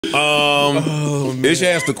Ish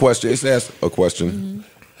asked a question. Ish asked a question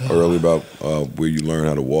earlier about where you learn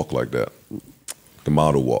how to walk like that. The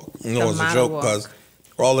model walk. You know, it's a joke because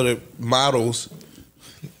all of the models,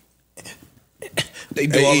 they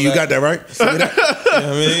do all you got that right? See that? You know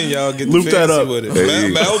what I mean? Y'all get Loop that up with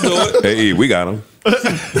it. Mel do it. Hey, we got him. Mel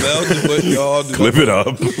do it. Y'all do Clip it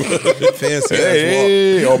up. Fancy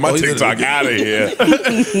Hey, oh, my TikTok out of here.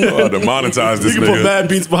 Oh, to monetize this You can put bad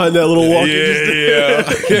beats behind that little walk.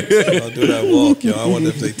 Yeah. Y'all do that walk, y'all. I wonder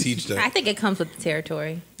if they teach that. I think it comes with the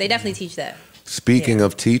territory. They definitely teach that. Speaking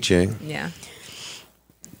of teaching. Yeah.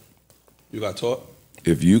 You got taught?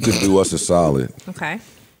 If you could do us a solid. Okay.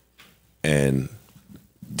 And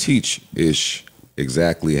teach Ish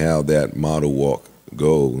exactly how that model walk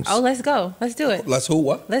goes. Oh, let's go. Let's do it. Let's who?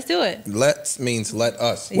 What? Let's do it. Let's means let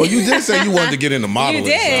us. Well, you did say you wanted to get into modeling.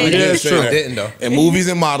 You did. So Yeah, that's true. I didn't though. In movies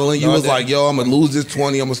and modeling, you No, I was didn't. like, yo, I'm going to lose this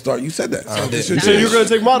 20. I'm going to start. You said that. I didn't. So you're going to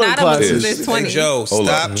take modeling Not I'm gonna lose classes. this 20. Hey, Joe, Hold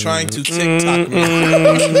stop up. trying to TikTok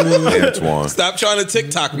me. Antoine, Stop trying to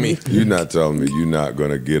TikTok me. you're not telling me you're not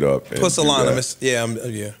going to get up and Pusillanimous. Yeah,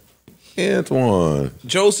 yeah. Antoine,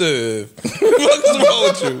 Joseph. What's wrong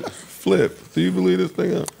with you? Flip, do you believe this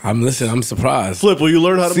thing up? I'm listening. I'm surprised. Flip, will you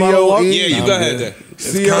learn how to model walk? Yeah, you go ahead then.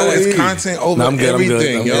 It's content over No, I'm good, I'm good,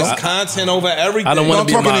 everything, I'm yo. good. It's content over everything. I don't No, want I'm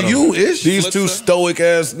to be a talking to model. you, Ish. These two stoic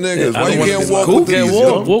ass niggas. I Why don't you wanna can't be walk cool. with these? Can't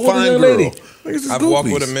yo? walk. Walk with Fine the young girl. lady. Niggas is I've walked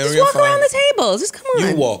with a goofies. million Just walk around fine. the tables. Just come on.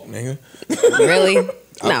 You walk, nigga. Really?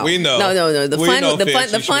 No, We know. No. The We fun, know, the fun,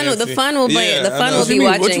 fancy the fun, the schmancy. fun will be, Yeah, the I fun know. will be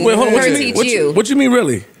What watching wait, hold on, her what you teach mean? you. What you mean,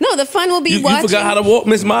 really? No, the fun will be You watching. forgot how to walk,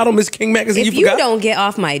 Miss Model, Miss King Magazine. If You you forgot? don't get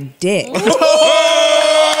off my dick.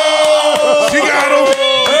 She got him.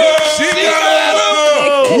 She got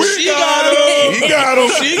him. She got him. He got him.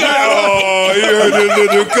 She got him. Oh, yeah, this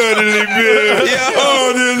little cuddly bitch. Yeah.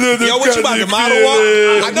 Oh, this little Yo, what you about to cuddly model walk?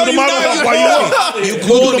 bitch. I know Do the you model not. walk while you up. You Do the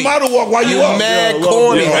corny. model walk while you You up. mad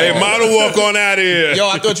corny. Hey, model walk on out of here. Yo,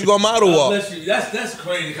 I thought you gonna model walk. That's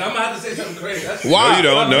crazy. I'm gonna have to say something crazy. That's Why? No, you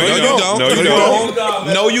don't. No, you don't. No, you don't.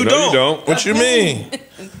 No, you No, don't. you don't. What you mean?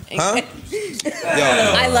 Huh?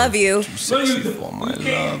 I love you.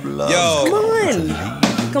 Yo.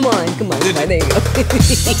 Come on. Come on. There you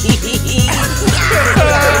go.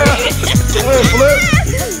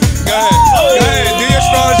 Go ahead. Do your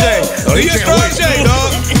strong J. Do your strong J,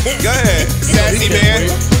 dog. Go ahead. Sassy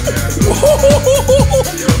man.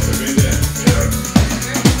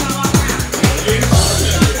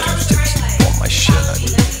 For my shirt,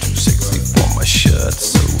 too sexy for my shirt,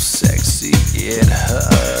 so sexy it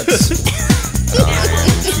hurts.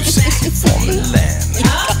 I'm too sexy for Milan, too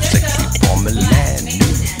sexy for Milan, New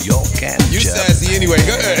York and You Japan. sassy anyway.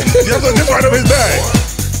 Go ahead. Just right up his bag.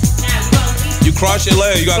 You cross your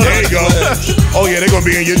leg. You got There you go. Oh, yeah, they're going to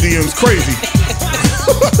be in your DMs crazy.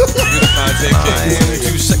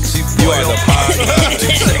 Too sexy for You are the pie. too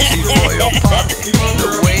sexy for your pop.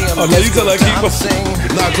 The way I'm now you tell her keep us.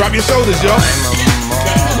 dancing, Nah, drop your shoulders, yo. I'm a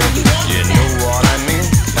model. You know what I mean?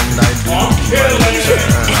 And I do my turn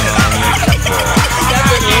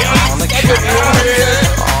on the catwalk.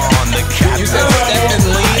 On the catwalk. You said step and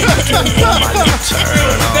lean. My little turn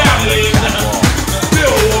on the catwalk.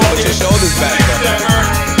 Put your shoulders back up.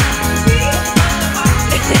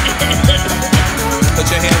 Put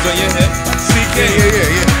your hands on your hip. CK, yeah.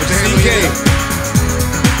 Put your hands on your head.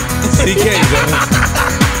 CK,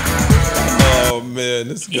 Oh man,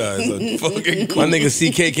 this guy's a fucking my nigga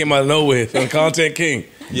CK came out of nowhere. Content King.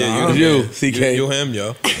 Yeah, you, CK. You him,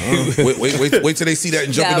 yo. Wait till they see that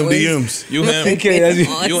and jump That in them was- DMs. You him. CK, that's you.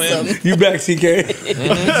 You him. Awesome. You back, CK.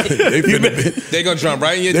 They finna, They gonna jump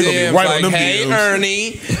right in your They gonna be DMs right on like, them hey, DMs. Ernie.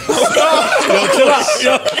 Yo, chill out.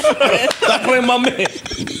 Yo. Stop playing my man.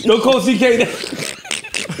 Don't call CK that.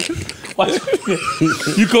 Watch.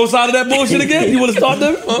 You co-signed that bullshit again? You want to start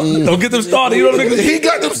them? Don't get them started. You know what I mean? he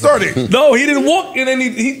got them started. No, he didn't walk, and then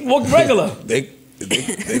he walked regular. They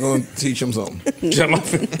gonna teach him something. Shut my